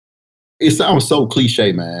it sounds so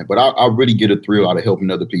cliche, man, but I really get a thrill out of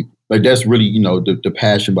helping other people. Like that's really, the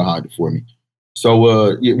passion behind it for me.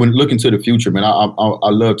 So when looking to the future, man, I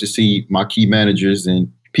love to see my key managers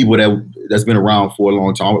and people that's been around for a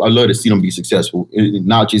long time. I love to see them be successful,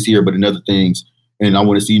 not just here, but in other things. And I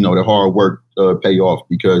want to see, their hard work pay off,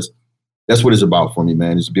 because that's what it's about for me,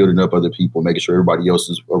 man. It's building up other people, making sure everybody else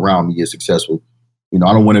is around me is successful. I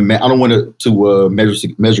don't want to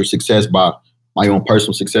measure success by my own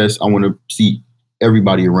personal success. I want to see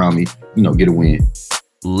everybody around me, get a win.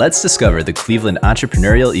 Let's discover the Cleveland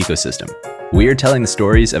entrepreneurial ecosystem. We are telling the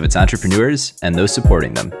stories of its entrepreneurs and those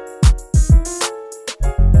supporting them.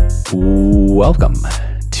 Welcome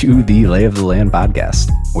to the Lay of the Land podcast,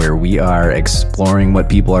 where we are exploring what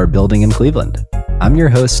people are building in Cleveland. I'm your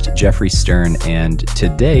host, Jeffrey Stern, and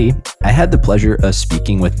today I had the pleasure of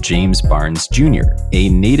speaking with James Barnes Jr., a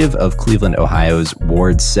native of Cleveland, Ohio's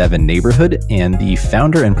Ward 7 neighborhood and the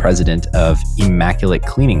founder and president of Immaculate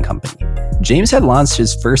Cleaning Company. James had launched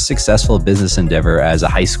his first successful business endeavor as a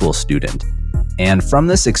high school student. And from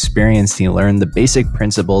this experience, he learned the basic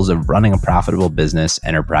principles of running a profitable business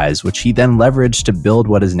enterprise, which he then leveraged to build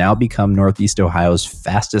what has now become Northeast Ohio's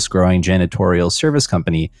fastest growing janitorial service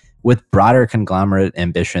company, with broader conglomerate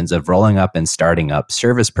ambitions of rolling up and starting up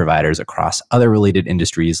service providers across other related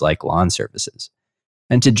industries like lawn services.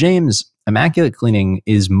 And to James, Immaculate Cleaning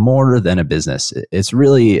is more than a business. It's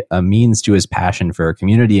really a means to his passion for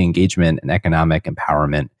community engagement and economic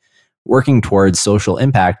empowerment, working towards social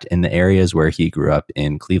impact in the areas where he grew up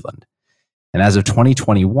in Cleveland. And as of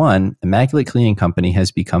 2021, Immaculate Cleaning Company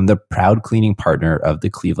has become the proud cleaning partner of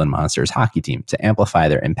the Cleveland Monsters hockey team to amplify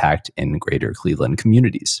their impact in greater Cleveland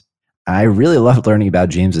communities. I really loved learning about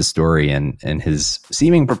James's story and his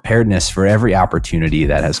seeming preparedness for every opportunity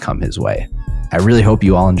that has come his way. I really hope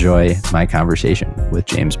you all enjoy my conversation with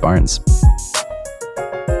James Barnes.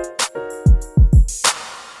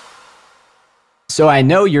 So I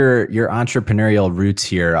know your entrepreneurial roots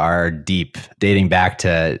here are deep, dating back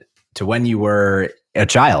to when you were a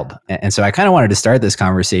child. And so I kind of wanted to start this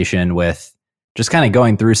conversation with just kind of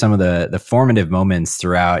going through some of the formative moments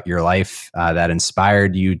throughout your life that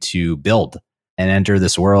inspired you to build and enter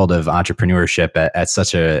this world of entrepreneurship at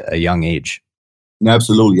such a young age.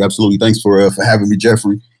 Absolutely. Absolutely. Thanks for having me,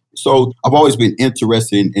 Jeffrey. So I've always been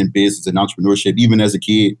interested in business and entrepreneurship, even as a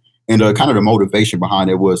kid. And kind of the motivation behind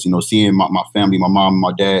it was, seeing my family, my mom and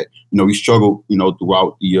my dad, we struggled,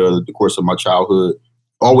 throughout the course of my childhood.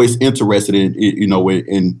 Always interested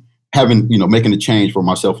in having, making a change for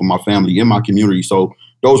myself and my family in my community. So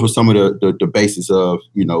those were some of the basis of,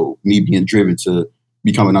 me being driven to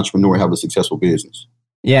become an entrepreneur and have a successful business.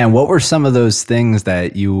 Yeah. And what were some of those things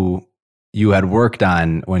that you had worked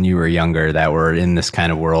on when you were younger that were in this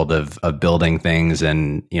kind of world of building things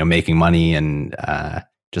and, making money and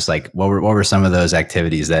just like, what were some of those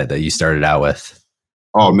activities that you started out with?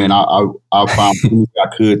 Oh man, I found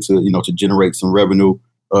I could to generate some revenue.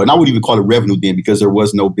 And I wouldn't even call it revenue then, because there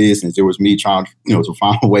was no business. There was me trying, to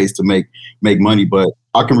find ways to make money. But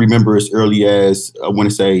I can remember as early as, I want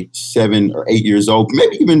to say 7 or 8 years old,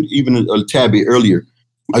 maybe even a tad bit earlier.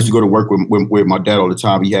 I used to go to work with my dad all the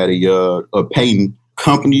time. He had a painting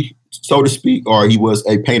company, so to speak, or he was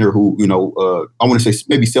a painter who, I want to say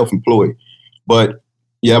maybe self-employed. But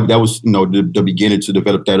yeah, that was, the beginning to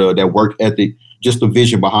develop that work ethic. Just the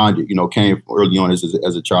vision behind it, came early on as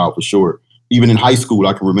a child for sure. Even in high school,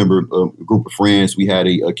 I can remember a group of friends. We had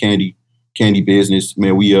a candy business.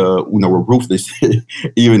 Man, we were ruthless,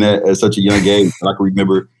 even at such a young age. I can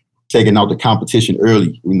remember taking out the competition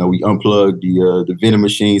early. We unplugged the vending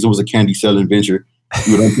machines. It was a candy selling venture.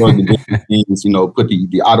 We would unplug the vending machines. Put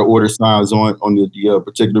the out of order signs on the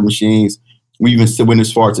particular machines. We even went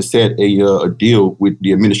as far to set a deal with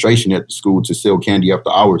the administration at the school to sell candy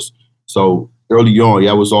after hours. So early on,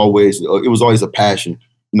 it was always a passion,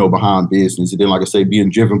 behind business. And then, like I say, being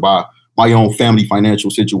driven by my own family financial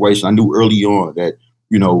situation, I knew early on that,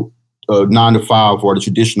 9 to 5 or the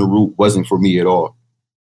traditional route wasn't for me at all.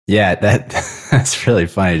 Yeah, that's really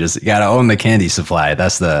funny. Just you got to own the candy supply.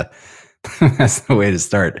 That's the way to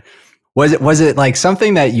start. Was it like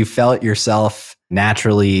something that you felt yourself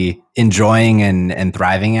naturally enjoying and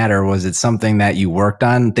thriving at, or was it something that you worked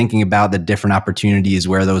on, thinking about the different opportunities,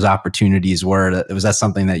 where those opportunities were? Was that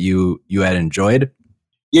something that you had enjoyed?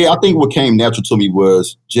 Yeah, I think what came natural to me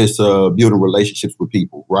was just building relationships with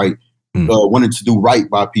people, right? Wanting to do right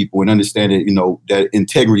by people and understanding, that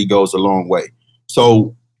integrity goes a long way.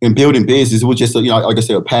 So in building business, it was just, like I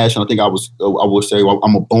said, a passion. I think I would say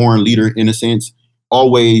I'm a born leader in a sense.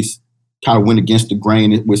 Always kind of went against the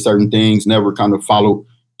grain with certain things, never kind of followed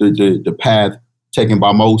the path taken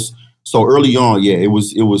by most. So early on, yeah, it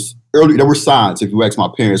was early. There were signs. If you ask my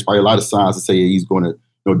parents, probably a lot of signs to say he's going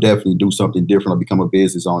to definitely do something different or become a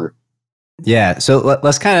business owner. Yeah. So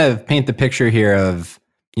let's kind of paint the picture here of,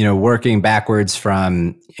 working backwards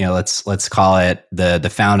from, let's call it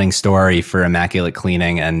the founding story for Immaculate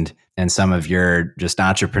Cleaning and some of your just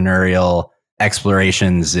entrepreneurial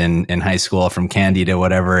explorations in high school, from candy to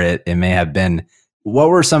whatever it may have been. What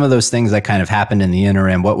were some of those things that kind of happened in the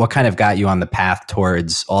interim? What kind of got you on the path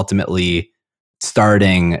towards ultimately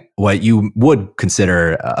starting what you would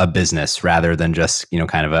consider a business rather than just,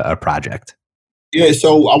 kind of a project? Yeah,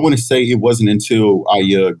 so I want to say it wasn't until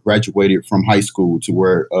I graduated from high school to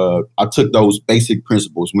where I took those basic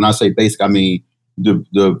principles. When I say basic, I mean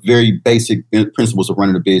the very basic principles of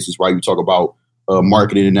running a business, right? We talk about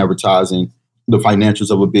marketing and advertising, the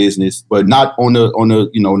financials of a business, but not on the on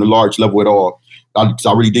the large level at all. I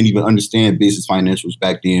really didn't even understand business financials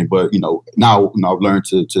back then, but now I've learned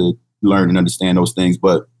to learn and understand those things.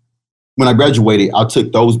 But when I graduated, I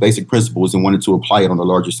took those basic principles and wanted to apply it on a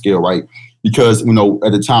larger scale, right? Because, at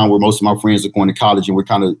the time where most of my friends are going to college and we're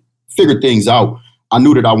kind of figured things out, I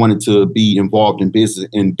knew that I wanted to be involved in business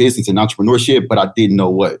and entrepreneurship, but I didn't know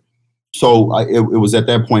what. So it was at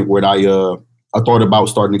that point where I thought about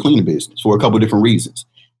starting a cleaning business for a couple of different reasons.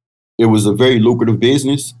 It was a very lucrative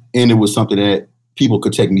business, and it was something that people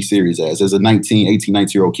could take me serious as a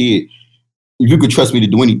 19-year-old kid. If you could trust me to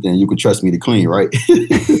do anything, you could trust me to clean, right?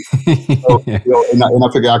 So, and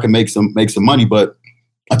I figured I could make some money, but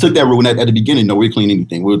I took that rule at the beginning. No, we'll clean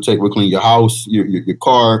anything. We'll clean your house, your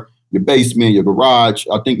car, your basement, your garage.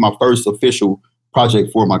 I think my first official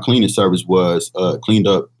project for my cleaning service was cleaned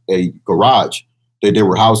up a garage that they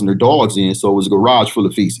were housing their dogs in. So it was a garage full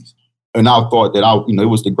of feces. And I thought that it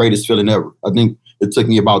was the greatest feeling ever. I think it took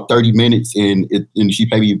me about 30 minutes and she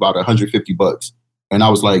paid me about $150. And I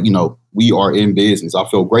was like, we are in business. I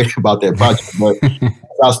felt great about that project. But as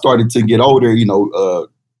I started to get older,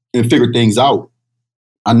 and figure things out,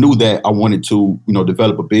 I knew that I wanted to,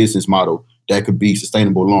 develop a business model that could be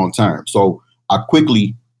sustainable long term. So I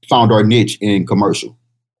quickly found our niche in commercial.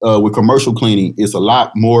 With commercial cleaning, it's a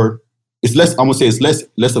lot more. It's less. I'm gonna say it's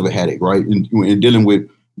less of a headache, right? In dealing with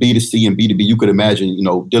B2C and B2B, you could imagine,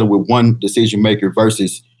 dealing with one decision maker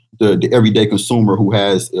versus the everyday consumer who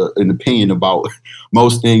has an opinion about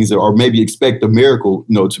most things, or maybe expect a miracle,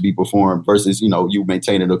 to be performed versus, you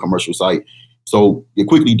maintaining a commercial site. So I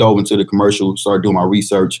quickly dove into the commercial, started doing my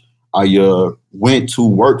research. I went to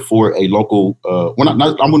work for a local, I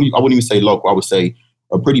wouldn't even say local, I would say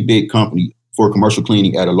a pretty big company for commercial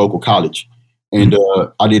cleaning at a local college. And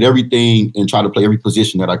I did everything and tried to play every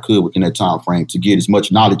position that I could within that time frame to get as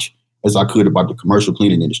much knowledge as I could about the commercial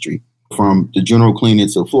cleaning industry. From the general cleaning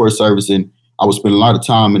to floor servicing, I would spend a lot of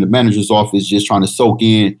time in the manager's office just trying to soak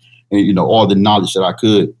in and, all the knowledge that I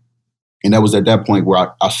could. And that was at that point where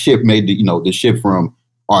I made the shift from,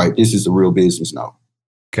 all right, this is a real business now.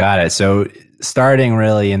 Got it. So starting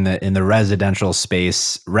really in the residential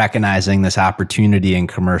space, recognizing this opportunity in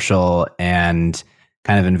commercial and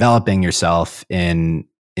kind of enveloping yourself in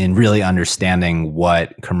really understanding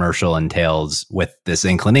what commercial entails, with this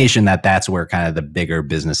inclination that that's where kind of the bigger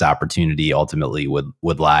business opportunity ultimately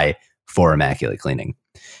would lie for Immaculate Cleaning.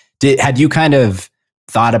 Had you kind of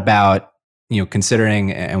thought about,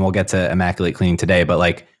 considering, and we'll get to Immaculate Cleaning today, but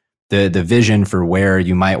like the vision for where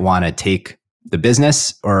you might want to take the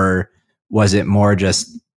business, or was it more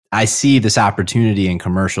just, I see this opportunity in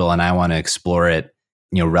commercial and I want to explore it,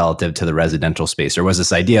 relative to the residential space? Or was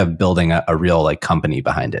this idea of building a real company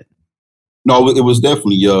behind it? No, it was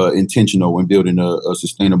definitely intentional in building a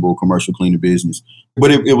sustainable commercial cleaning business.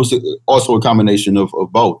 But it was also a combination of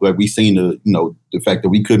both. Like we seen the fact that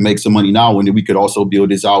we could make some money now and that we could also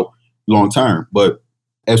build this out long term. But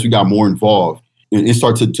as we got more involved and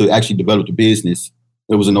started to actually develop the business,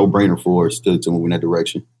 it was a no-brainer for us to move in that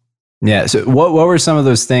direction. Yeah. So what were some of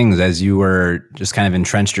those things as you were just kind of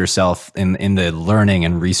entrenched yourself in the learning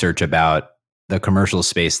and research about the commercial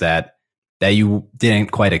space that you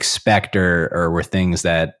didn't quite expect, or were things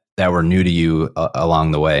that were new to you along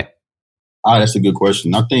the way? That's a good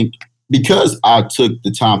question. I think because I took the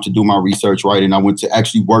time to do my research, right, and I went to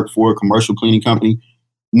actually work for a commercial cleaning company.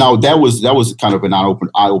 Now that was kind of an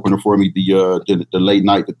eye opener for me. The late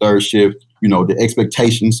night, the third shift, the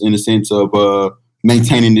expectations in the sense of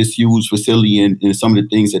maintaining this huge facility and some of the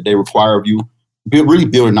things that they require of you. Really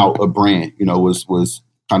building out a brand, was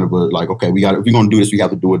kind of okay, if we're going to do this, we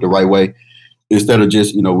have to do it the right way. Instead of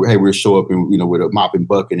just, hey, we'll show up and, with a mop and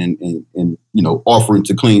bucket and offering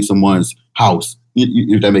to clean someone's house,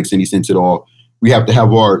 if that makes any sense at all. we have to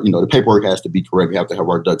have our, the paperwork has to be correct. We have to have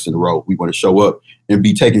our ducks in a row. We want to show up and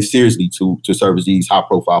be taken seriously to service these high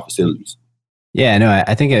profile facilities. Yeah, no,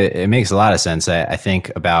 I think it makes a lot of sense. I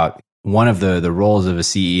think about one of the roles of a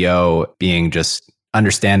CEO being just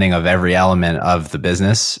understanding of every element of the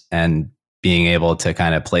business and being able to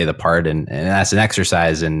kind of play the part. And that's an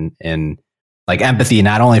exercise in like empathy,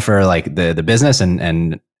 not only for like the business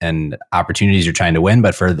and opportunities you're trying to win,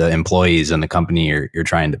 but for the employees and the company you're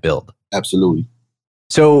trying to build. Absolutely.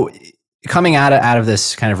 So coming out of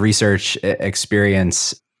this kind of research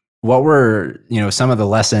experience, what were, some of the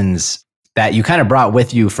lessons that you kind of brought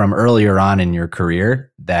with you from earlier on in your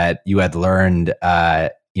career that you had learned,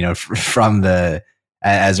 from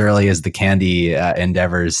as early as the Candy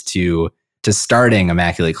endeavors to starting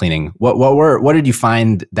Immaculate Cleaning? What did you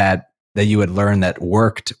find that you had learned that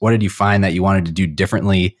worked? What did you find that you wanted to do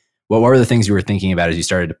differently? What were the things you were thinking about as you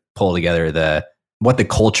started to pull together what the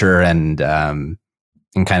culture and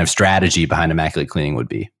kind of strategy behind Immaculate Cleaning would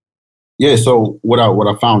be? Yeah, so what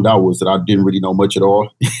I found out was that I didn't really know much at all.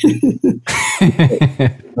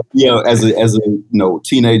 Yeah, as a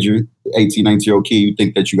teenager, 18, 19-year-old kid, you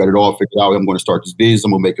think that you got it all figured out. I'm going to start this business.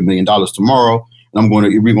 I'm going to make $1 million tomorrow, and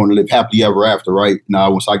we're going to live happily ever after. Right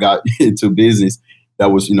now, once I got into business,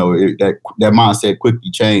 that was that mindset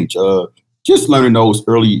quickly changed. Just learning those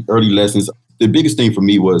early lessons. The biggest thing for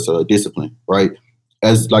me was discipline. Right,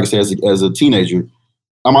 like I said, as a teenager,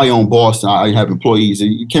 I'm my own boss and I have employees,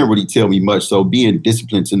 and you can't really tell me much. So being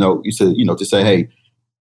disciplined to say, hey,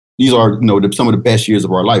 these are, some of the best years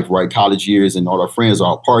of our life, right? College years, and all our friends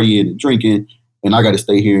are out partying and drinking. And I got to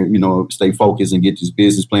stay here, stay focused and get this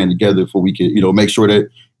business plan together before we can, make sure that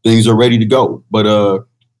things are ready to go. But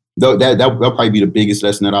that'll probably be the biggest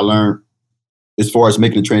lesson that I learned as far as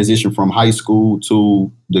making the transition from high school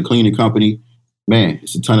to the cleaning company. Man,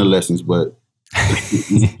 it's a ton of lessons, but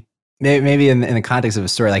maybe in the context of a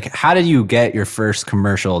story, like how did you get your first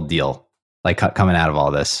commercial deal, like coming out of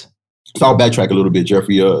all this? So I'll backtrack a little bit,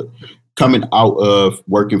 Jeffrey. Coming out of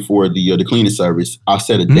working for the cleaning service, I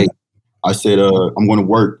set a date. I said, I'm going to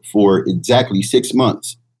work for exactly 6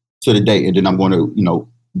 months to the day, and then I'm going to,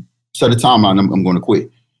 set a timeline. I'm going to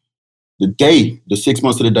quit. The 6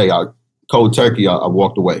 months of the day, cold turkey, I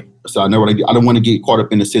walked away. So I don't want to get caught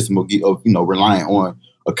up in the system of relying on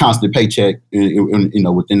a constant paycheck,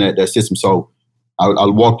 within that system. So I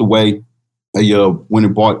walked away. I went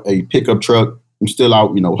and bought a pickup truck. I'm still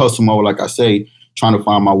out, hustle mode, like I say, trying to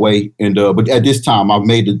find my way. And but at this time, I've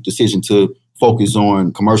made the decision to focus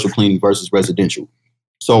on commercial cleaning versus residential.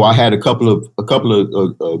 So I had a couple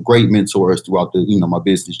of great mentors throughout my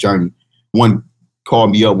business journey. One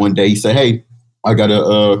called me up one day. He said, "Hey, I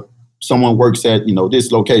got someone works at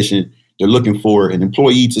this location. They're looking for an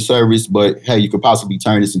employee to service, but hey, you could possibly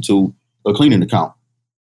turn this into a cleaning account."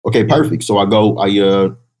 Okay, perfect. So I go,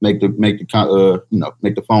 make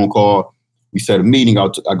the phone call. We set a meeting. I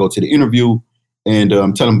go to the interview and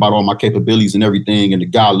tell him about all my capabilities and everything. And the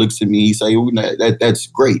guy looks at me. He say, "That's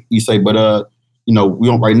great." He say, "But we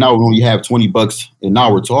only have $20 an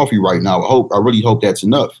hour to offer you right now. I really hope that's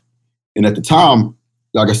enough." And at the time,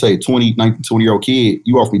 like I say, 20-year-old kid,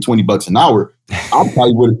 you offer me $20 an hour, I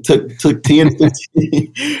probably would have took 10,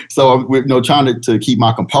 15. So I'm trying to keep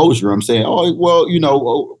my composure. I'm saying, "Oh,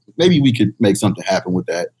 well, maybe we could make something happen with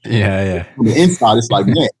that." Yeah. On the inside, it's like,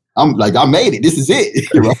 man, I'm like, I made it. This is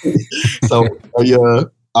it. Right? So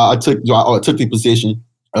I took the position.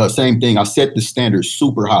 Same thing. I set the standard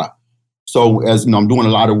super high. So as I'm doing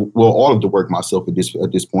all of the work myself at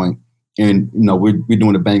this point. And we're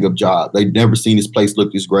doing a bang up job. They've never seen this place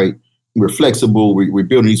look this great. We're flexible. We're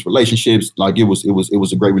building these relationships. Like it was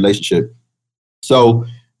a great relationship. So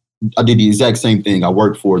I did the exact same thing. I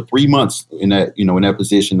worked for 3 months in that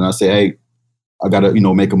position, and I said, "Hey, I gotta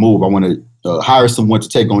make a move. I want to hire someone to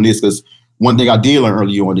take on this." Because one thing I did learn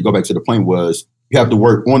early on, to go back to the point, was you have to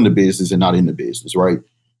work on the business and not in the business, right?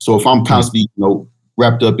 So if I'm constantly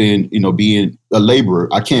wrapped up in being a laborer,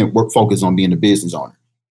 I can't focus on being a business owner.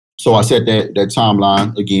 So I set that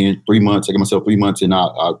timeline again, 3 months. I gave myself 3 months, and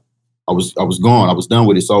I was gone. I was done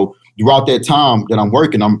with it. So throughout that time that I'm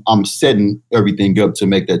working, I'm setting everything up to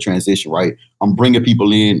make that transition. Right, I'm bringing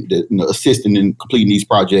people in, that, assisting in completing these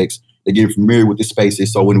projects. They're getting familiar with the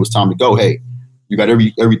spaces. So when it was time to go, hey, you got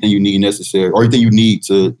everything you need necessary, or everything you need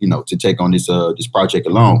to take on this project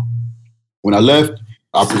alone. When I left,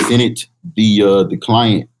 I presented the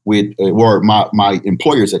client with, or my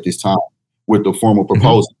employers at this time, with the formal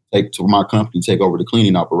proposal to my company take over the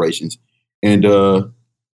cleaning operations. And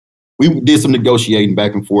we did some negotiating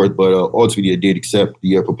back and forth, but ultimately I did accept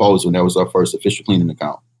the proposal, and that was our first official cleaning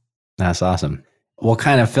account. That's awesome. We'll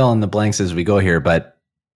kind of fill in the blanks as we go here, but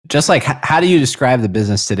Just like, how do you describe the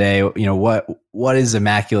business today? You know, what is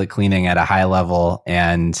Immaculate Cleaning at a high level,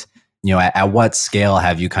 and you know, at what scale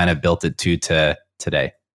have you kind of built it to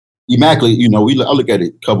today? Immaculate, I look at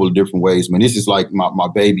it a couple of different ways, man. This is like my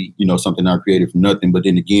baby, something I created from nothing. But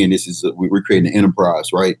then again, this is we're creating an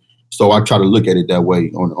enterprise, right? So I try to look at it that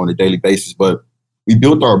way on a daily basis. But we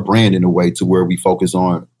built our brand in a way to where we focus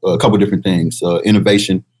on a couple of different things: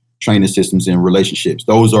 innovation, training systems, and relationships.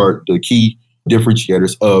 Those are the key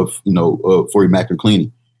differentiators of for Immaculate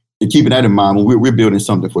Cleaning. And keeping that in mind, when we're building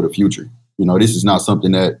something for the future. This is not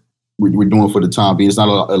something that we're doing for the time being. It's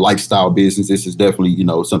not a lifestyle business. This is definitely,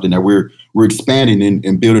 something that we're expanding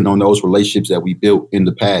and building on those relationships that we built in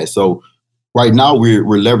the past. So right now we're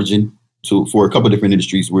leveraging for a couple of different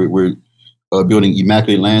industries. We're building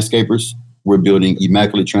Immaculate Landscapers. We're building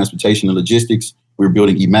Immaculate Transportation and Logistics. We're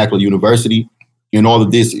building Immaculate University. And all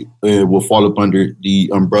of this will fall up under the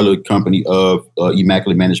umbrella company of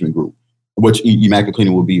Immaculate Management Group, which Immaculate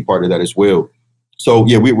Cleaning will be a part of that as well. So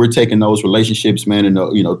yeah, we're taking those relationships, man,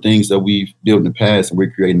 and things that we've built in the past, and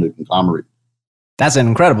we're creating a conglomerate. That's an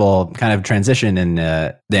incredible kind of transition in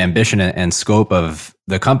the ambition and scope of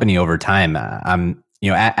the company over time.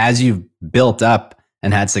 As you've built up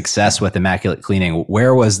and had success with Immaculate Cleaning,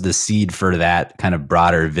 where was the seed for that kind of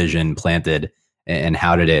broader vision planted, and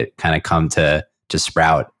how did it kind of come to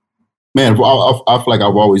sprout? Man, I feel like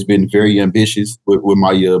I've always been very ambitious with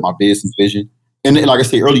my business vision, and like I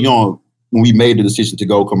said early on, when we made the decision to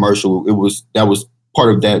go commercial, that was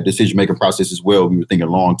part of that decision-making process as well. We were thinking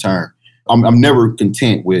long term. I'm never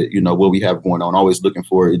content with, what we have going on. Always looking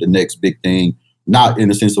for the next big thing, not in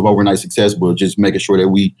the sense of overnight success, but just making sure that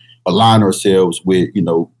we align ourselves with,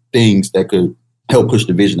 things that could help push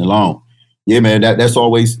the vision along. Yeah, man, that's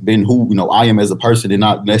always been who, I am as a person, and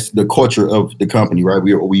that's the culture of the company, right?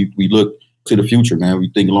 We look to the future, man. We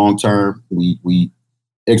think long term. We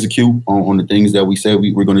execute on the things that we said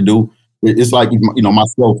we're going to do. It's like,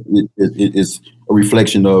 myself is a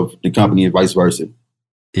reflection of the company and vice versa.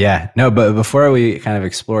 Yeah, no, but before we kind of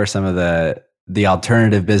explore some of the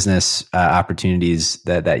alternative business opportunities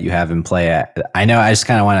that you have in play, I know I just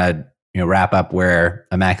kind of want to wrap up where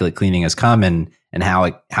Immaculate Cleaning has come and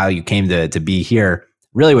how you came to be here,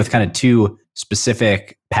 really with kind of two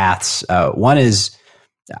specific paths. One is,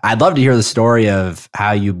 I'd love to hear the story of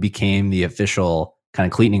how you became the official kind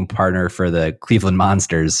of cleaning partner for the Cleveland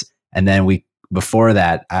Monsters. And then before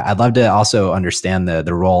that, I'd love to also understand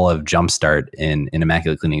the role of Jumpstart in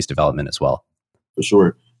Immaculate Cleaning's development as well. For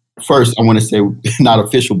sure. First, I want to say not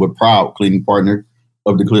official, but proud cleaning partner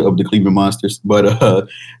of the Cleveland Monsters. But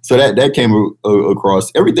so that came across.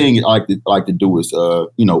 Everything I like to do is I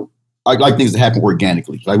like things to happen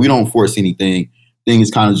organically. Like, we don't force anything.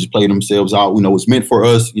 Things kind of just play themselves out. It's meant for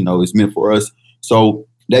us. It's meant for us. So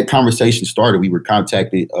that conversation started. We were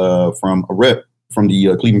contacted from a rep from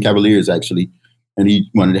the Cleveland Cavaliers, actually, and he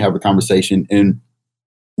wanted to have a conversation. And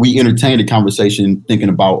we entertained the conversation thinking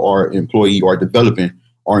about developing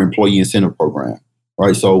our employee incentive program,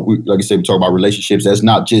 right? So, like I said, we talk about relationships. That's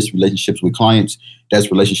not just relationships with clients.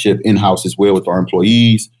 That's relationship in-house as well with our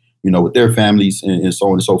employees, with their families and so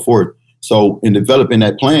on and so forth. So in developing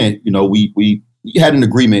that plan, we had an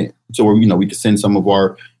agreement so where, we could send some of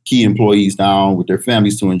our key employees down with their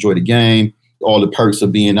families to enjoy the game, all the perks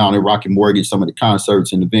of being down at Rocket Mortgage, some of the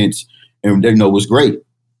concerts and events, and it was great.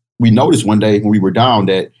 We noticed one day when we were down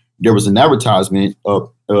that there was an advertisement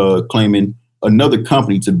claiming another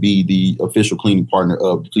company to be the official cleaning partner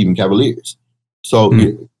of the Cleveland Cavaliers. So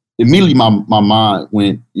immediately my mind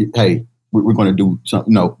went, hey, we're going to do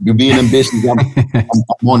something. Being ambitious,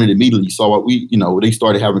 I'm on it immediately. So they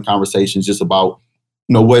started having conversations just about,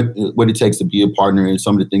 what it takes to be a partner and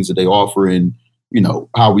some of the things that they offer, and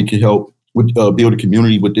how we can help build a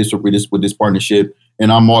community with this partnership.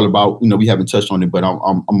 And I'm all about, we haven't touched on it, but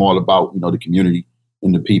I'm all about, the community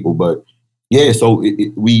and the people. But yeah, so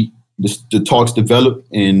the talks developed,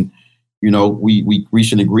 and, we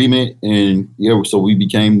reached an agreement, and so we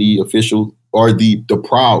became the official or the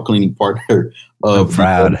proud cleaning partner of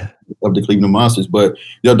the Cleveland Monsters. But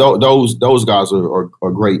those guys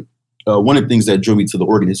are great. One of the things that drew me to the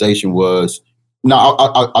organization was,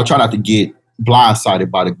 I try not to get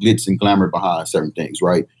blindsided by the glitz and glamour behind certain things,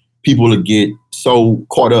 right? People will get so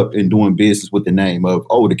caught up in doing business with the name of,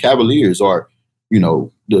 the Cavaliers are,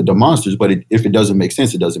 the Monsters, but if it doesn't make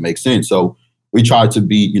sense, it doesn't make sense. So we tried to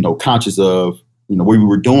be, conscious of, what we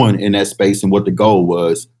were doing in that space and what the goal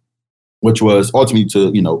was, which was ultimately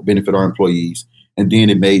to, benefit our employees. And then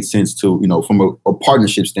it made sense to, from a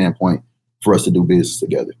partnership standpoint, for us to do business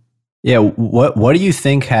together. Yeah. What do you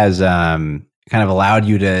think has kind of allowed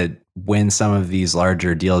you to win some of these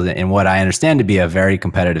larger deals in what I understand to be a very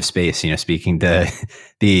competitive space? Speaking to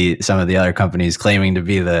some of the other companies claiming to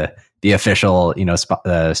be the official,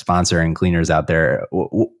 sponsoring cleaners out there.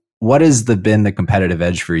 What has been the competitive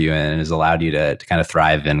edge for you and has allowed you to kind of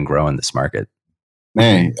thrive and grow in this market?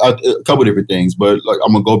 Man, a couple different things, but like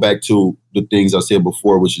I'm gonna go back to the things I said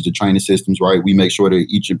before, which is the training systems, right? We make sure that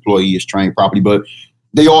each employee is trained properly, but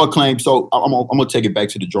they all claim. So I'm gonna take it back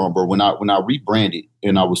to the drawing board. When I rebranded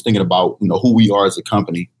and I was thinking about who we are as a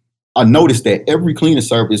company, I noticed that every cleaning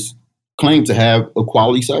service claimed to have a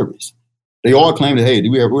quality service. They all claim that, hey,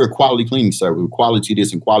 we're a quality cleaning service, quality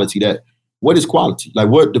this and quality that. What is quality? Like,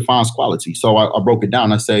 what defines quality? So I broke it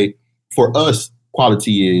down. I say, for us,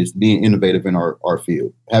 quality is being innovative in our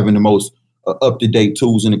field, having the most up-to-date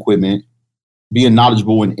tools and equipment, being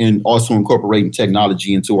knowledgeable and also incorporating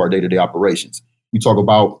technology into our day-to-day operations. We talk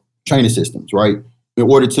about training systems, right? In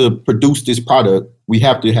order to produce this product, we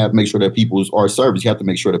have to make sure that people are serviced. You have to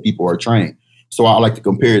make sure that people are trained. So I like to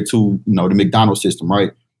compare it to, the McDonald's system,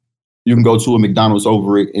 right? You can go to a McDonald's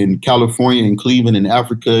over in California, in Cleveland, in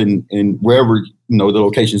Africa, and wherever, the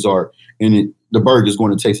locations are. And the burger is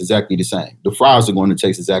going to taste exactly the same. The fries are going to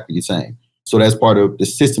taste exactly the same. So that's part of the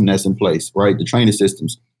system that's in place, right? The training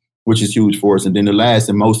systems, which is huge for us. And then the last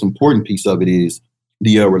and most important piece of it is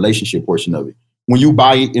the relationship portion of it. When you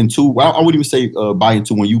buy into, I wouldn't even say buy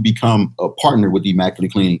into, when you become a partner with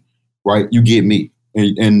Immaculate Cleaning, right? You get me.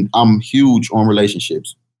 And I'm huge on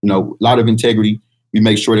relationships. A lot of integrity. We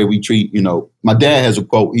make sure that we treat, my dad has a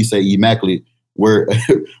quote. He say, Immaculate, where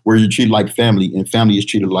you're treated like family and family is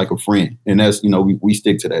treated like a friend. And that's, we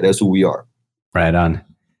stick to that. That's who we are. Right on.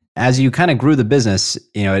 As you kind of grew the business,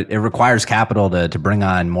 it requires capital to bring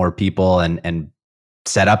on more people and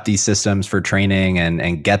set up these systems for training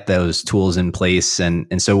and get those tools in place.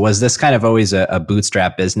 And so was this kind of always a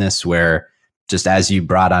bootstrap business where just as you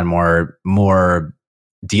brought on more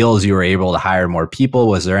deals, you were able to hire more people?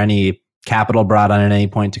 Was there any capital brought on at any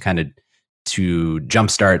point to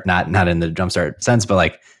jumpstart, not in the jumpstart sense, but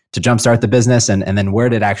like to jumpstart the business? And then where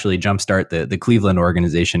did actually jumpstart the Cleveland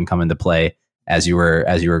organization come into play as you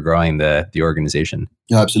were growing the organization?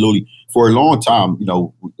 Yeah, absolutely. For a long time,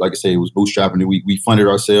 like I say, it was bootstrapping. We funded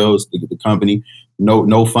ourselves, the company,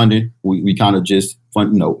 no funding. We kind of just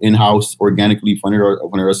fund, in-house organically funded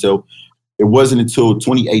ourselves. It wasn't until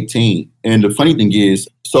 2018. And the funny thing is,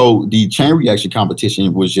 so the chain reaction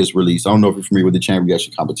competition was just released. I don't know if you're familiar with the chain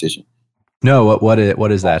reaction competition. No, what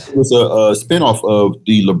is that? It was a spinoff of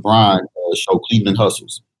the LeBron show, Cleveland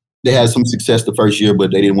Hustles. They had some success the first year,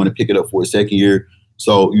 but they didn't want to pick it up for a second year.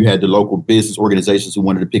 So you had the local business organizations who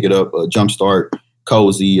wanted to pick it up, Jumpstart,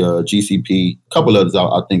 Cozy, GCP, a couple others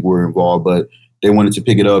I think were involved, but they wanted to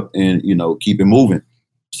pick it up and, keep it moving.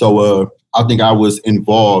 So I think I was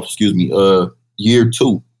involved, year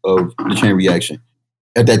 2 of the chain reaction.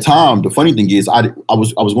 At that time, the funny thing is I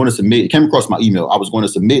was going to submit, it came across my email. I was going to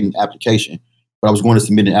submit an application, but I was going to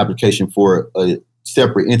submit an application for a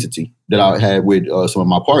separate entity that I had with some of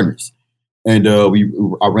my partners. And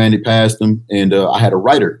I ran it past them, and I had a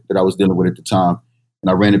writer that I was dealing with at the time, and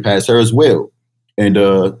I ran it past her as well. And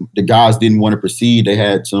the guys didn't want to proceed. They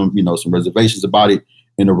had some reservations about it.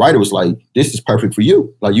 And the writer was like, "This is perfect for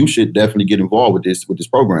you. Like, you should definitely get involved with this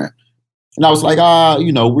program." And I was like,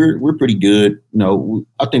 we're pretty good.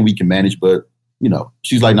 I think we can manage, but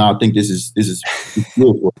she's like, "No, I think this is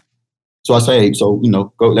good for us." So I say, "Hey, so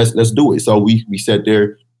go, let's do it." So we sat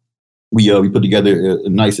there, we put together a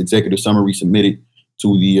nice executive summary, submitted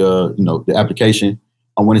to the application.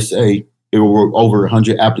 I want to say there were over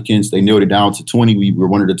 100 applicants. They narrowed it down to 20. We were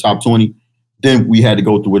one of the top 20. Then we had to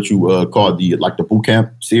go through what you call the boot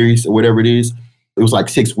camp series or whatever it is. It was like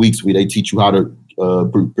 6 weeks where they teach you how to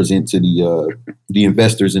present to the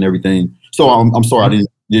investors and everything. So I'm sorry I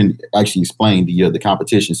didn't actually explain the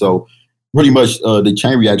competition. So pretty much the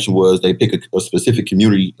chain reaction was they pick a specific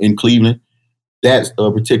community in Cleveland. That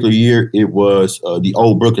particular year, it was the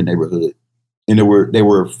old Brooklyn neighborhood, and there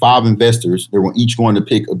were 5 investors. They were each going to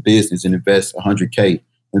pick a business and invest $100K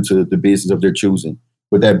into the business of their choosing.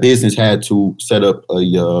 But that business had to set up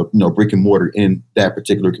a brick and mortar in that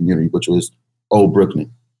particular community, which was old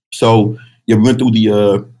Brooklyn. So we went through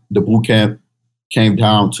the boot camp, came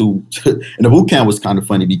down to, and the boot camp was kind of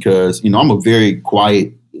funny because I'm a very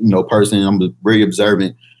quiet person. I'm very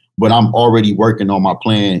observant, but I'm already working on my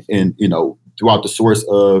plan, and throughout the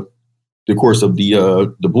course of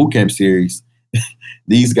the boot camp series,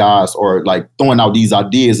 these guys are like throwing out these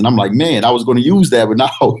ideas, and I'm like, man, I was going to use that, but now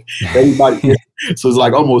everybody. So it's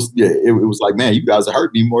like almost, it was like, man, you guys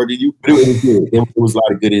hurt me more than you. But it was good. It was a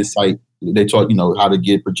lot of good insight. They taught how to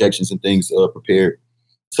get projections and things prepared.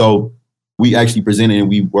 So we actually presented and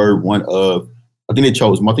we were one of, I think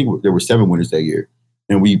there were 7 winners that year.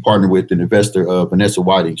 And we partnered with an investor, Vanessa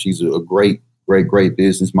Whiting. She's a great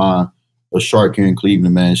business mind, a shark here in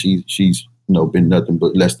Cleveland, man. She's been nothing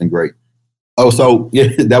but less than great. Oh, so yeah,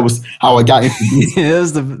 that was how I got introduced. It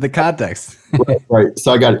was the context. right.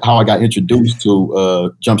 So I got introduced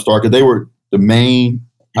to Jumpstart, because they were the main,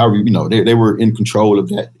 however, they were in control of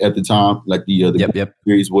that at the time. Like the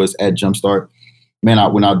series was at Jumpstart.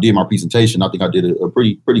 Man, when I did my presentation, I think I did a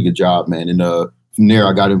pretty good job, man. And from there,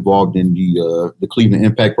 I got involved in the Cleveland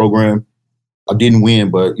Impact Program. I didn't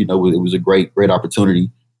win, but it was a great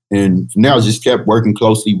opportunity. And from there, I just kept working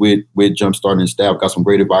closely with Jumpstart and staff. Got some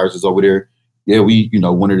great advisors over there. Yeah, we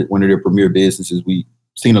one of their premier businesses. We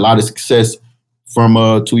seen a lot of success from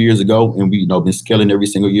 2 years ago, and we been scaling every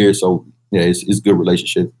single year. So yeah, it's a good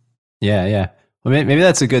relationship. Yeah. Well, maybe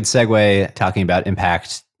that's a good segue, talking about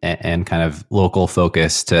impact and kind of local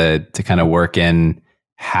focus to kind of work in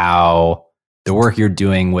how the work you're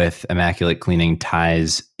doing with Immaculate Cleaning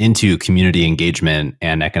ties into community engagement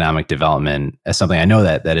and economic development as something I know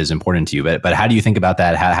that is important to you. But how do you think about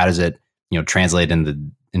that? How does it translate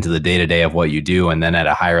into the day-to-day of what you do, and then at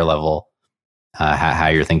a higher level, how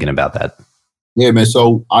you're thinking about that? Yeah, man.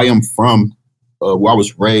 So I am from where I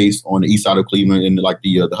was raised on the east side of Cleveland in like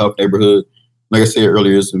the Huff neighborhood. Like I said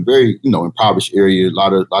earlier, it's a very impoverished area. A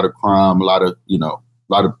lot of crime, a lot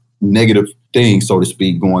of negative things, so to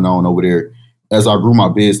speak, going on over there. As I grew my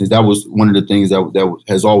business, that was one of the things that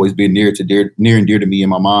has always been near and dear to me in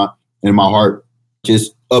my mind and in my heart.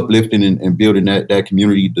 Just uplifting and building that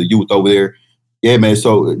community, the youth over there. Yeah, man.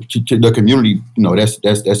 So the community,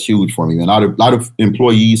 that's huge for me, man. A lot of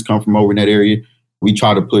employees come from over in that area. We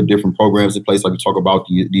try to put different programs in place, like we talk about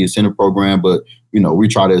the incentive program, but we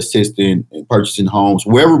try to assist in purchasing homes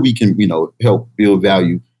wherever we can, help build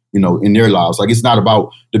value, in their lives. Like, it's not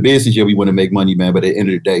about the business. Yeah, we want to make money, man, but at the end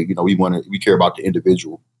of the day, we care about the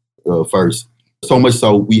individual first. So much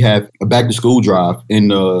so, we have a back to school drive in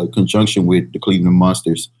conjunction with the Cleveland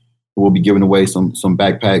Monsters. We'll be giving away some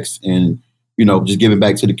backpacks and just giving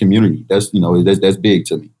back to the community. That's that's big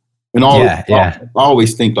to me. And I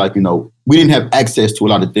always think, like, we didn't have access to a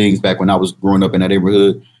lot of things back when I was growing up in that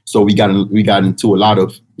neighborhood. So we got into a lot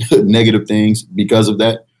of negative things because of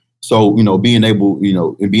that. So, being able,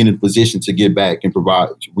 and being in a position to give back and provide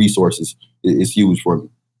resources is huge for me.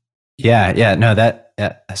 Yeah. No,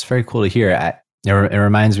 that's very cool to hear. It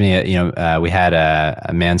reminds me, we had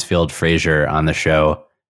a Mansfield Frazier on the show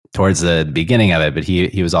towards the beginning of it, but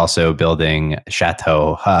he was also building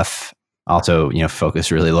Chateau Huff, also,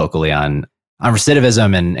 focused really locally on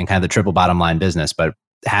recidivism and kind of the triple bottom line business, but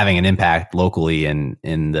having an impact locally in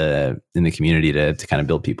the community to kind of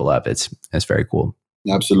build people up. It's very cool.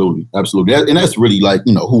 Absolutely. And that's really like,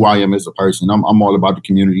 who I am as a person. I'm all about the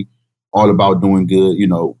community, all about doing good.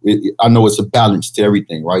 I know it's a balance to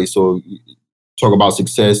everything, right? So talk about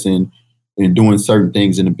success and doing certain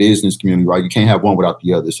things in the business community, right? You can't have one without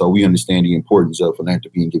the other. So we understand the importance of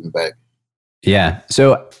philanthropy and giving back. Yeah.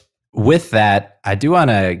 So with that, I do want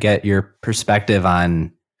to get your perspective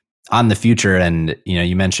on the future. And,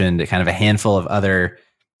 you mentioned kind of a handful of other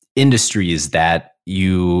industries that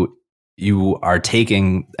you are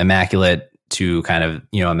taking Immaculate to kind of,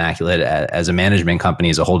 Immaculate as a management company,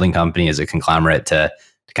 as a holding company, as a conglomerate to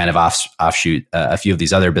kind of offshoot a few of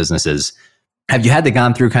these other businesses. Have you had to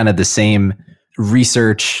gone through kind of the same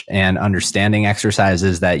research and understanding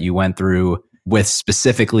exercises that you went through with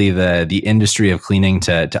specifically the industry of cleaning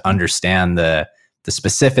to understand the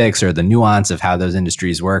specifics or the nuance of how those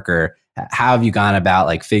industries work? Or how have you gone about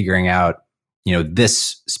like figuring out,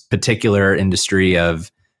 this particular industry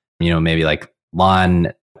of, maybe like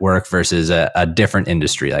lawn work versus a different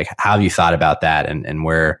industry? Like, how have you thought about that, and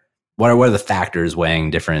what are the factors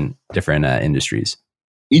weighing different industries?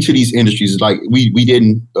 Each of these industries is like, we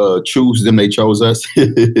didn't choose them, they chose us.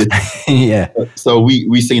 Yeah. So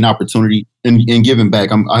we see an opportunity in giving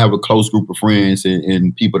back. I have a close group of friends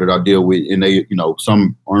and people that I deal with, and they,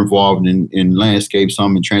 some are involved in landscape,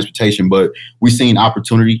 some in transportation, but we seen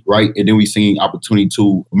opportunity, right? And then we seen opportunity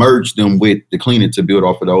to merge them with the cleaning to build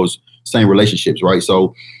off of those same relationships, right?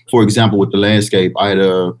 So for example, with the landscape, I had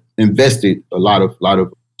invested a lot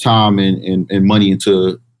of time and money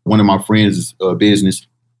into one of my friends' business.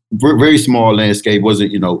 Very small landscape,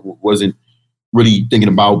 wasn't really thinking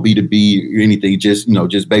about B2B or anything, just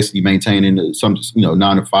basically maintaining some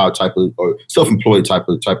 9-to-5 type of or self-employed type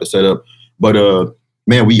of setup. But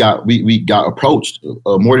man, we got approached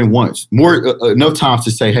more than once, enough times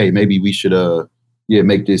to say, hey, maybe we should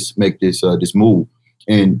make this move.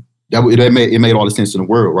 And it made all the sense in the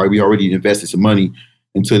world, right? We already invested some money.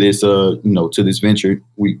 into this, to this venture.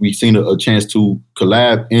 We seen a chance to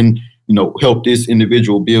collab and, help this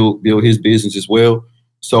individual build his business as well.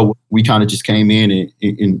 So we kind of just came in and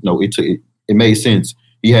it made sense.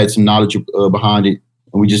 He had some knowledge behind it,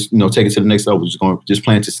 and we just, take it to the next level. Just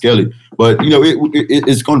plan to scale it. But,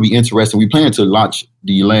 it's going to be interesting. We plan to launch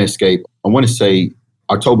the landscape, I want to say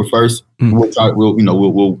October 1st.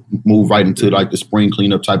 We'll move right into like the spring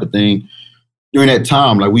cleanup type of thing. During that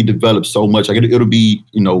time, like we developed so much, like it'll be,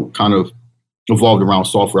 kind of evolved around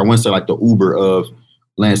software. I want to say like the Uber of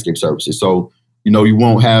landscape services. So, you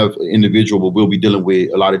won't have an individual, but we'll be dealing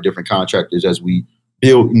with a lot of different contractors as we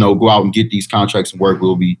build, go out and get these contracts and work.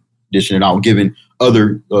 We'll be dishing it out and giving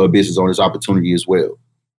other business owners opportunity as well.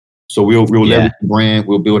 So we'll leverage the brand,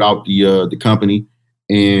 we'll build out the company,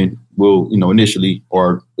 and we'll, initially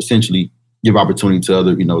or essentially give opportunity to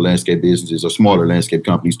other, landscape businesses or smaller landscape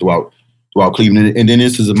companies throughout Cleveland. And then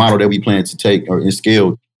this is a model that we plan to take and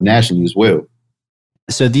scale nationally as well.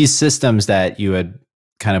 So these systems that you had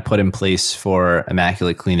kind of put in place for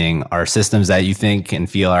Immaculate Cleaning are systems that you think and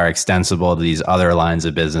feel are extensible to these other lines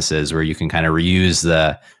of businesses where you can kind of reuse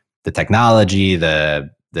the technology,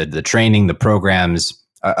 the training, the programs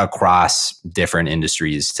across different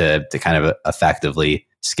industries to kind of effectively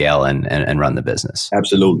scale and run the business.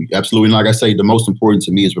 Absolutely. And like I say, the most important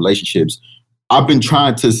to me is relationships. I've been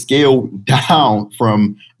trying to scale down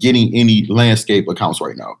from getting any landscape accounts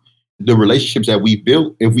right now. The relationships that we've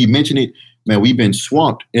built, if we mention it, man, we've been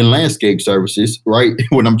swamped in landscape services, right?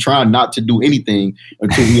 When I'm trying not to do anything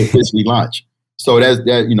until we officially launch. So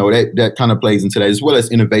that kind of plays into that, as well as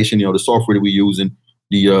innovation. The software that we're using,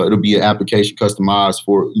 it'll be an application customized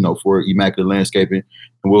for Immaculate Landscaping,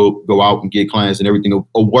 and we'll go out and get clients and everything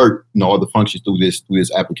will work, all the functions through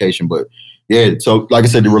this application. But yeah, so like I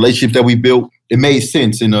said, the relationships that we built, it made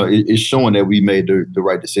sense, and it's showing that we made the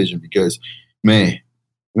right decision because, man,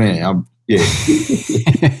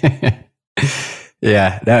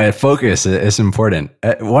 Yeah, no, focus is important.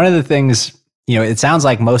 One of the things, it sounds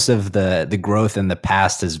like most of the growth in the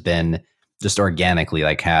past has been just organically,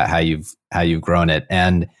 like how you've grown it.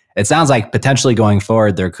 And it sounds like potentially going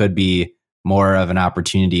forward, there could be more of an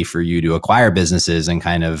opportunity for you to acquire businesses and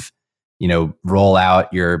kind of, roll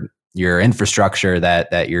out your infrastructure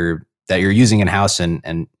that you're using in-house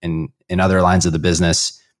and in other lines of the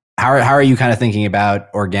business. How are you kind of thinking about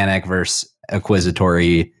organic versus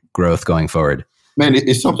acquisitory growth going forward? Man,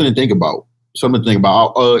 it's something to think about.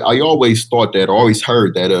 I always thought that, or always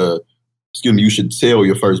heard that, you should sell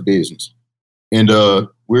your first business. And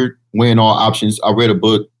we're weighing all options. I read a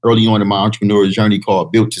book early on in my entrepreneurial journey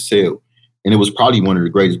called Built to Sell. And it was probably one of the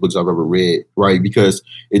greatest books I've ever read, right? Because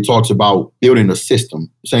it talks about building a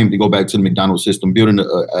system. Same to go back to the McDonald's system, building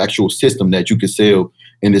an actual system that you can sell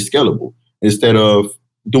and is scalable. Instead of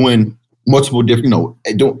doing multiple different,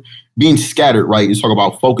 being scattered, right? It's talk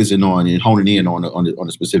about focusing on and honing in on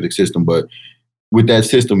a specific system. But with that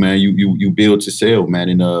system, man, you build to sell, man.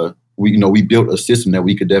 And we built a system that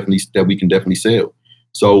we can definitely sell.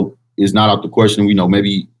 So it's not out the question. We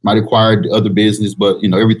maybe might acquire the other business, but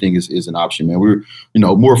everything is an option, man. We're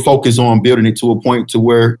more focused on building it to a point to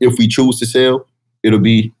where if we choose to sell, it'll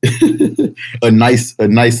be a nice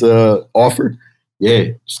offer. Yeah,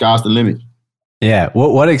 sky's the limit. Yeah.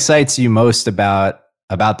 What excites you most about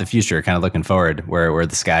the future, kind of looking forward, where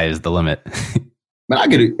the sky is the limit? Man, I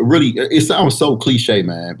get it sounds so cliche,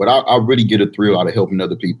 man, but I really get a thrill out of helping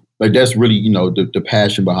other people. Like that's really, the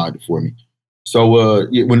passion behind it for me. So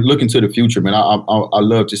when looking to the future, man, I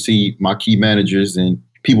love to see my key managers and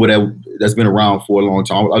people that's been around for a long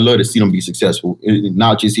time. I love to see them be successful,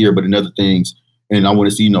 not just here, but in other things. And I want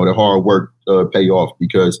to see, their hard work pay off,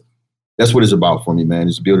 because that's what it's about for me, man.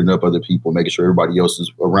 It's building up other people, making sure everybody else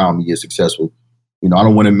is around me is successful. I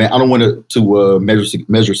don't want to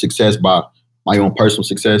measure success by my own personal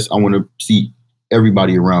success. I want to see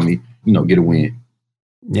everybody around me, get a win.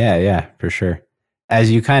 Yeah, for sure. As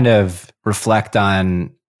you kind of reflect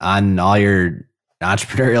on all your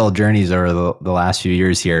entrepreneurial journeys over the last few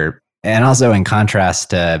years here, and also in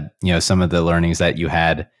contrast to, some of the learnings that you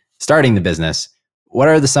had starting the business, what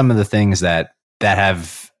are some of the things that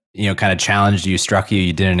have, kind of challenged you, struck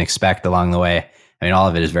you didn't expect along the way? I mean, all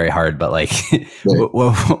of it is very hard, but like,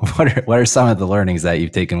 what are some of the learnings that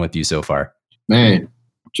you've taken with you so far? Man,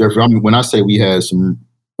 Jeffrey, when I say we had some,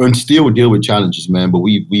 and still deal with challenges, man, but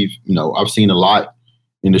we've I've seen a lot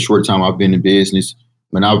in the short time I've been in business.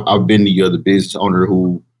 And I've been the business owner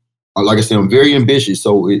who, like I said, I'm very ambitious.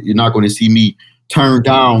 So you're not going to see me turn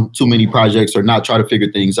down too many projects or not try to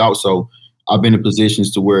figure things out. So I've been in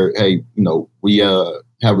positions to where, hey, we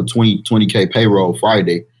have a 20K payroll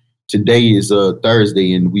Friday. today is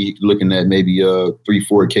Thursday, and we looking at maybe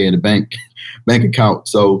 3-4K in the bank account.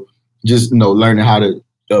 So just learning how to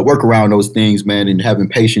work around those things, man, and having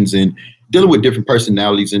patience and dealing with different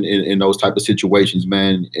personalities in those type of situations,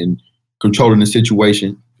 man, and controlling the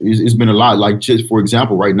situation. It's been a lot. Like, just for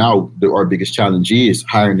example, right now, our biggest challenge is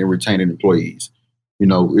hiring and retaining employees.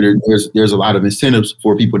 There's a lot of incentives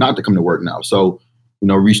for people not to come to work now. So,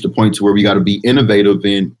 reach the point to where we got to be innovative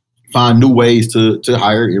and find new ways to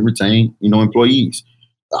hire and retain, employees.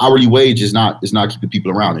 The hourly wage is not keeping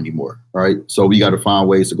people around anymore, right? So we got to find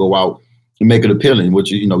ways to go out and make it appealing,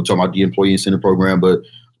 which, we're talking about the employee incentive program. But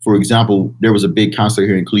for example, there was a big concert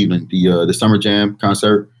here in Cleveland, the Summer Jam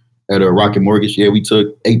concert at a Rocket Mortgage. Yeah, we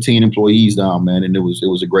took 18 employees down, man, and it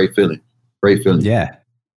was a great feeling. Great feeling. Yeah.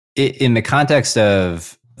 In the context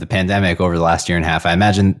of the pandemic over the last year and a half, I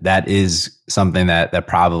imagine that is something that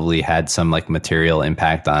probably had some like material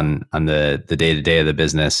impact on the day-to-day of the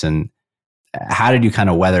business. And how did you kind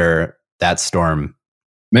of weather that storm?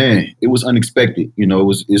 Man, it was unexpected.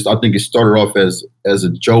 I think it started off as a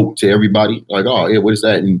joke to everybody, like, oh yeah, what is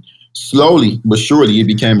that? And slowly but surely it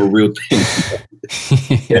became a real thing.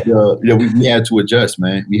 We had to adjust,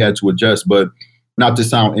 man. We had to adjust, but not to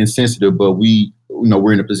sound insensitive, but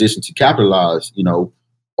we're in a position to capitalize,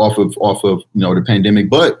 off of the pandemic,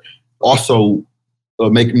 but also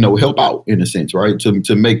help out in a sense, right?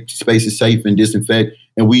 To make spaces safe and disinfect.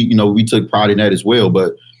 And we took pride in that as well.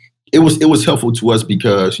 But it was helpful to us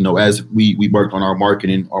because, as we worked on our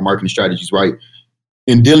marketing strategies, right?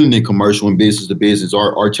 In dealing in commercial and business to business,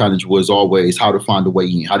 our challenge was always how to find a way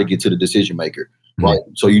in, how to get to the decision maker, right?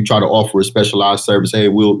 So you try to offer a specialized service. Hey,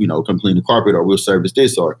 we'll, come clean the carpet, or we'll service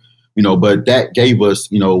this, or, but that gave us,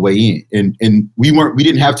 a way in, and we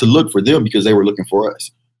didn't have to look for them because they were looking for us.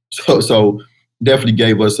 So definitely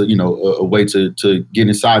gave us a way to get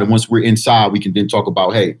inside. And once we're inside, we can then talk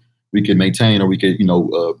about, hey, we can maintain, or we could,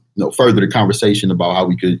 further the conversation about how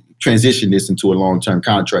we could transition this into a long-term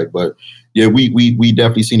contract. But yeah, we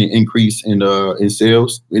definitely seen an increase in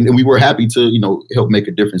sales, and we were happy to, help make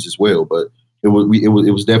a difference as well. But it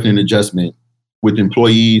was definitely an adjustment with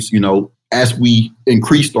employees. As we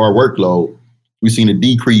increased our workload, we've seen a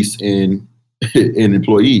decrease in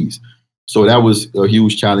employees. So that was a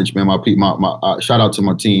huge challenge, man. My shout out to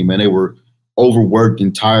my team, man. They were overworked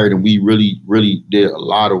and tired, and we really, really did a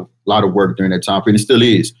lot of work during that time period. It still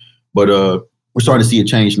is, but we're starting to see a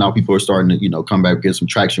change now. People are starting to, come back, get some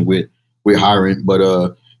traction with hiring. But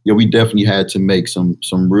we definitely had to make some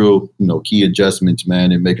real, key adjustments,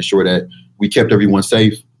 man, and making sure that we kept everyone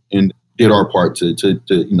safe and did our part to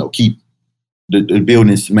keep the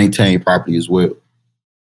buildings maintained properly as well.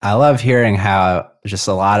 I love hearing how just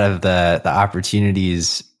a lot of the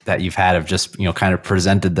opportunities that you've had have just, kind of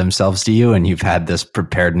presented themselves to you, and you've had this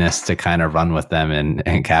preparedness to kind of run with them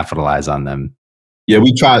and capitalize on them. Yeah,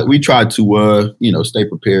 we tried to, stay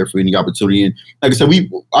prepared for any opportunity. And like I said,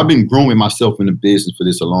 I've been grooming myself in the business for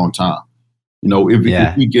this a long time.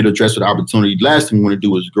 If we get addressed with the opportunity, last thing we want to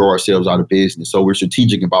do is grow ourselves out of business. So we're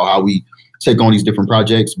strategic about how we take on these different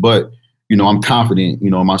projects. But, I'm confident,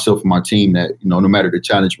 myself and my team that, no matter the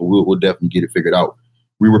challenge, we'll definitely get it figured out.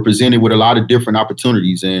 We were presented with a lot of different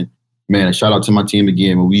opportunities, and man, a shout out to my team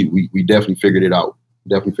again. We definitely figured it out.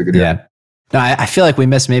 Yeah. No, I feel like we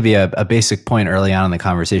missed maybe a basic point early on in the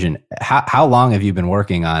conversation. How long have you been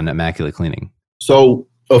working on Immaculate Cleaning? So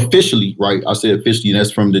officially, right? I say officially,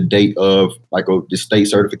 that's from the date of the state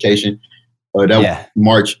certification. That was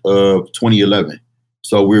March of 2011.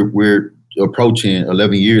 So we're approaching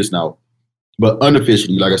 11 years now. But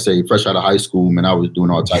unofficially, like I say, fresh out of high school, man, I was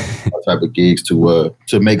doing all type of gigs to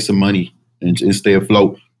make some money and stay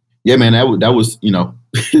afloat. Yeah, man, that was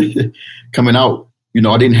coming out.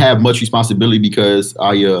 I didn't have much responsibility because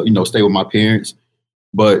I stayed with my parents,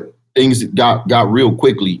 but things got real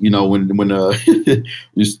quickly. When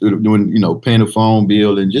just doing paying the phone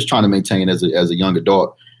bill and just trying to maintain as a young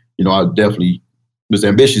adult. I definitely was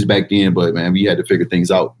ambitious back then, but man, we had to figure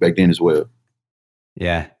things out back then as well.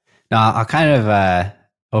 Yeah. Now, I'll kind of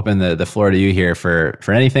open the floor to you here for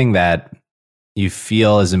anything that you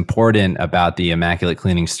feel is important about the Immaculate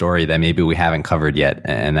Cleaning story that maybe we haven't covered yet,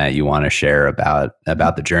 and that you want to share about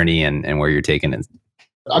the journey and where you're taking it.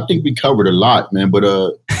 I think we covered a lot, man, but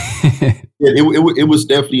it was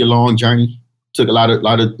definitely a long journey. Took a lot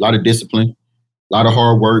of discipline, a lot of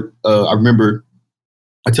hard work. I remember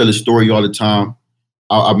I tell this story all the time.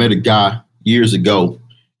 I met a guy years ago.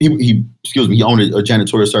 He owned a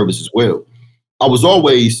janitorial service as well. I was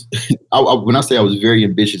always, when I say I was very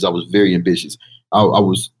ambitious, I was very ambitious. I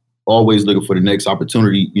was always looking for the next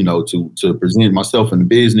opportunity, to present myself in the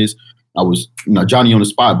business. I was, Johnny on the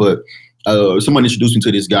spot, but someone introduced me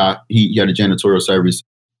to this guy. He had a janitorial service.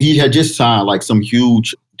 He had just signed like some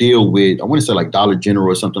huge deal with, I want to say like Dollar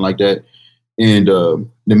General or something like that. And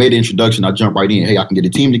they made the introduction. I jumped right in. Hey, I can get a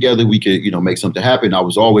team together. We could, make something happen. I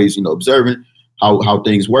was always, observing how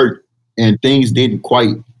things work, and things didn't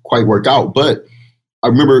quite work out. But I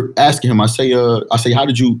remember asking him. I say, how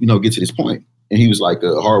did you, get to this point? And he was like,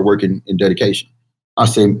 hard work and dedication. I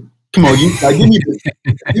said, come on, give me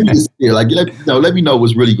this, let me know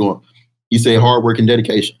what's really going on. He said, hard work and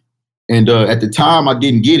dedication. And at the time, I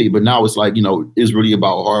didn't get it, but now it's like, it's really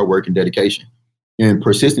about hard work and dedication. And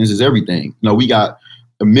persistence is everything. We got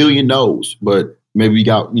a million no's, but maybe we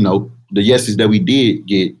got, the yeses that we did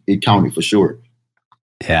get, it counted for sure.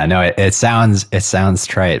 Yeah, no, it sounds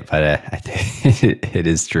trite, but I think it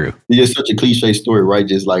is true. It's such a cliche story, right?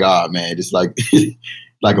 Just like, man, it's like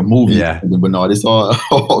like a movie. Yeah. But no, it's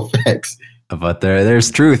all facts. But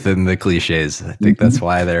there's truth in the cliches. I think that's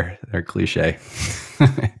why they're cliche.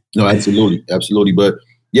 No, absolutely. But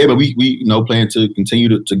yeah, but we plan to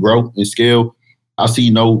continue to grow and scale. I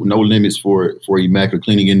see no limits for Immaculate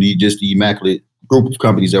Cleaning and the Immaculate group of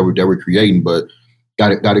companies that we're creating. But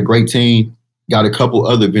got a great team. Got a couple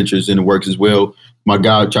other ventures in the works as well. My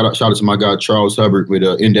guy, shout out to my guy Charles Hubbard with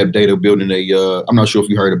In-Depth Data, building I'm not sure if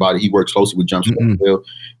you heard about it. He works closely with Jumpstart as well.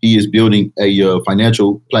 He is building a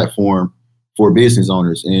financial platform for business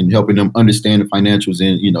owners and helping them understand the financials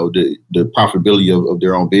and the profitability of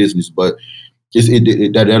their own business. But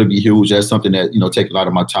that'll be huge. That's something that take a lot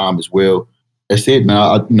of my time as well. That's it, man.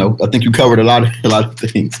 I think you covered a lot of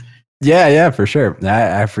things. Yeah, for sure.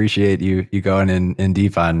 I appreciate you going in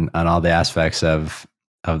deep on all the aspects of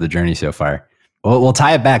the journey so far. Well, we'll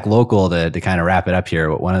tie it back local to kind of wrap it up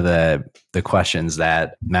here. One of the questions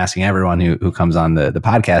that I'm asking everyone who comes on the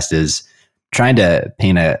podcast is trying to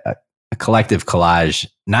paint a collective collage,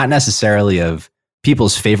 not necessarily of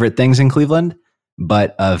people's favorite things in Cleveland,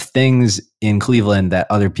 but of things in Cleveland that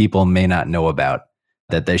other people may not know about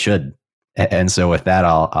that they should. And so with that,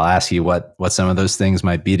 I'll ask you what some of those things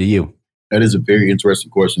might be to you. That is a very interesting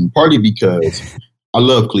question, partly because I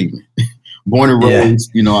love Cleveland. Born and raised,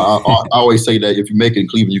 I always say that if you make it in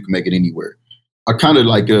Cleveland, you can make it anywhere. I kind of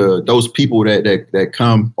like those people that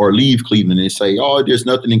come or leave Cleveland and say, oh, there's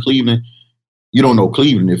nothing in Cleveland. You don't know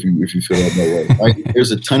Cleveland if you feel that way. Right?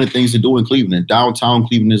 There's a ton of things to do in Cleveland. Downtown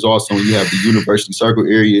Cleveland is awesome. You have the University Circle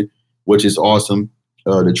area, which is awesome.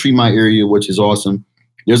 The Tremont area, which is awesome.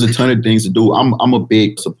 There's a ton of things to do. I'm a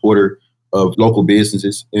big supporter of local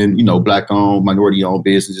businesses and, Black-owned, minority-owned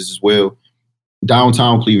businesses as well.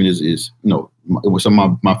 Downtown Cleveland is some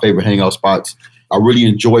of my favorite hangout spots. I really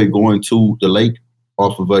enjoy going to the lake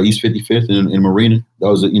off of East 55th in Marina. That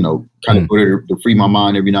was, kind of to free my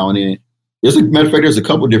mind every now and then. Matter of fact, there's a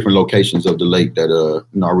couple different locations of the lake that, I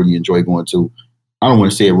really enjoy going to. I don't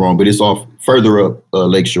want to say it wrong, but it's off further up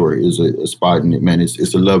Lakeshore is a spot, and man,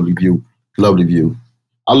 it's a lovely view.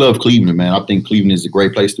 I love Cleveland, man. I think Cleveland is a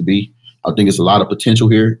great place to be. I think it's a lot of potential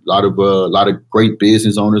here, a lot of great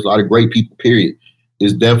business owners, a lot of great people, period.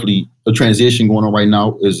 There's definitely a transition going on right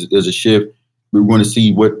now. There's a shift. We're going to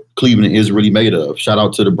see what Cleveland is really made of. Shout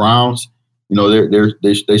out to the Browns.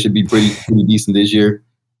 They should be pretty decent this year.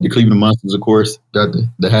 The Cleveland Monsters, of course, got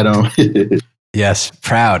the hat on. Yes,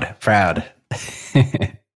 proud.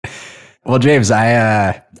 Well, James,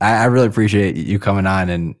 I really appreciate you coming on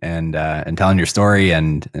and telling your story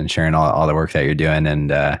and sharing all the work that you're doing,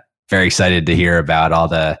 and very excited to hear about all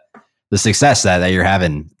the success that you're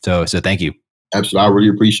having. So thank you. Absolutely, I really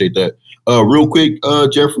appreciate that. Real quick,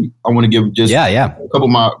 Jeffrey, I want to give just a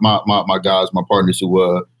couple of my guys, my partners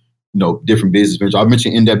who different business ventures. I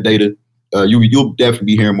mentioned In-Depth Data. You'll definitely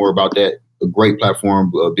be hearing more about that. A great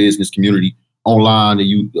platform, business community online,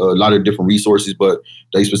 and a lot of different resources, but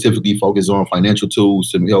they specifically focus on financial tools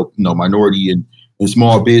to help minority and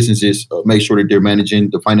small businesses make sure that they're managing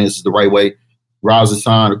the finances the right way. Rise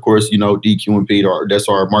Hassan, of course, DQ and Pete, that's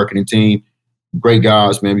our marketing team. Great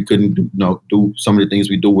guys, man. We couldn't do some of the things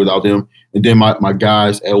we do without them. And then my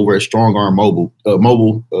guys over at Strong Arm Mobile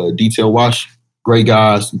Detail Wash. Great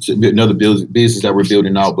guys. It's another business that we're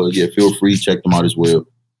building out, but yeah, feel free to check them out as well.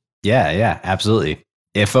 Yeah, absolutely.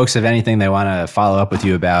 If folks have anything they want to follow up with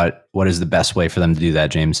you about, what is the best way for them to do that,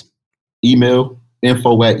 James? Email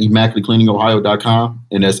info@immaculateCleaningohio.com,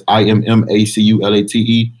 and that's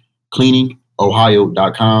IMMACULATE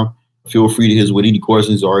cleaningohio.com. Feel free to hit us with any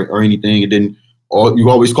questions or anything. And then you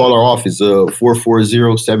always call our office,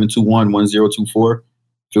 440-721-1024.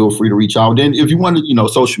 Feel free to reach out. Then if you want to,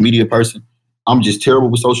 social media person, I'm just terrible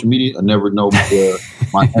with social media. I never know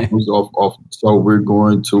my handles off. So we're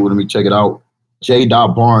going to, let me check it out.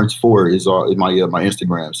 J.Barnes4 is my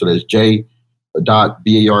Instagram. So that's J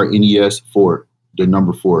 .BARNES4, the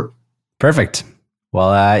number 4. Perfect.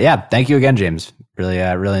 Well, thank you again, James.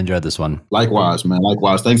 Really enjoyed this one. Likewise, man.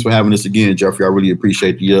 Likewise. Thanks for having us again, Jeffrey. I really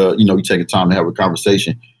appreciate the, you taking time to have a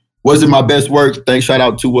conversation. Wasn't my best work. Thanks. Shout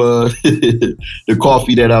out to the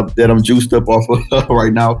coffee that I'm juiced up off of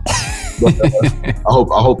right now. But, I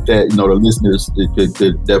hope that the listeners could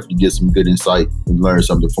definitely get some good insight and learn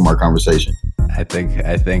something from our conversation. I think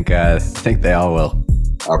they all will.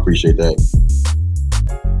 I appreciate that.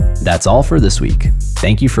 That's all for this week.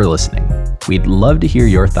 Thank you for listening. We'd love to hear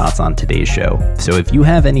your thoughts on today's show. So if you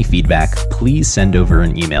have any feedback, please send over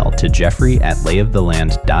an email to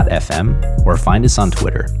jeffrey@layoftheland.fm or find us on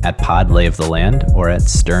Twitter @podlayoftheland or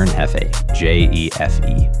 @sternhefe,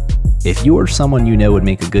 JEFE. If you or someone you know would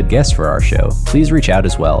make a good guest for our show, please reach out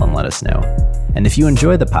as well and let us know. And if you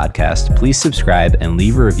enjoy the podcast, please subscribe and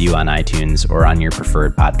leave a review on iTunes or on your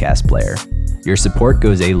preferred podcast player. Your support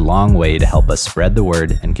goes a long way to help us spread the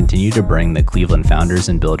word and continue to bring the Cleveland founders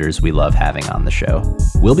and builders we love having on the show.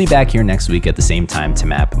 We'll be back here next week at the same time to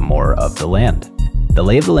map more of the land. The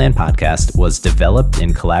Lay of the Land podcast was developed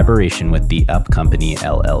in collaboration with the Up Company,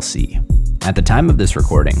 LLC. At the time of this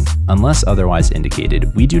recording, unless otherwise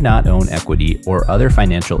indicated, we do not own equity or other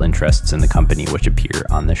financial interests in the company which appear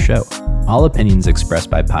on this show. All opinions expressed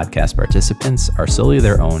by podcast participants are solely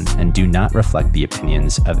their own and do not reflect the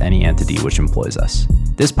opinions of any entity which employs us.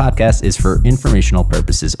 This podcast is for informational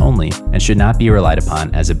purposes only and should not be relied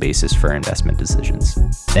upon as a basis for investment decisions.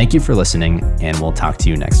 Thank you for listening, and we'll talk to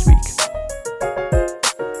you next week.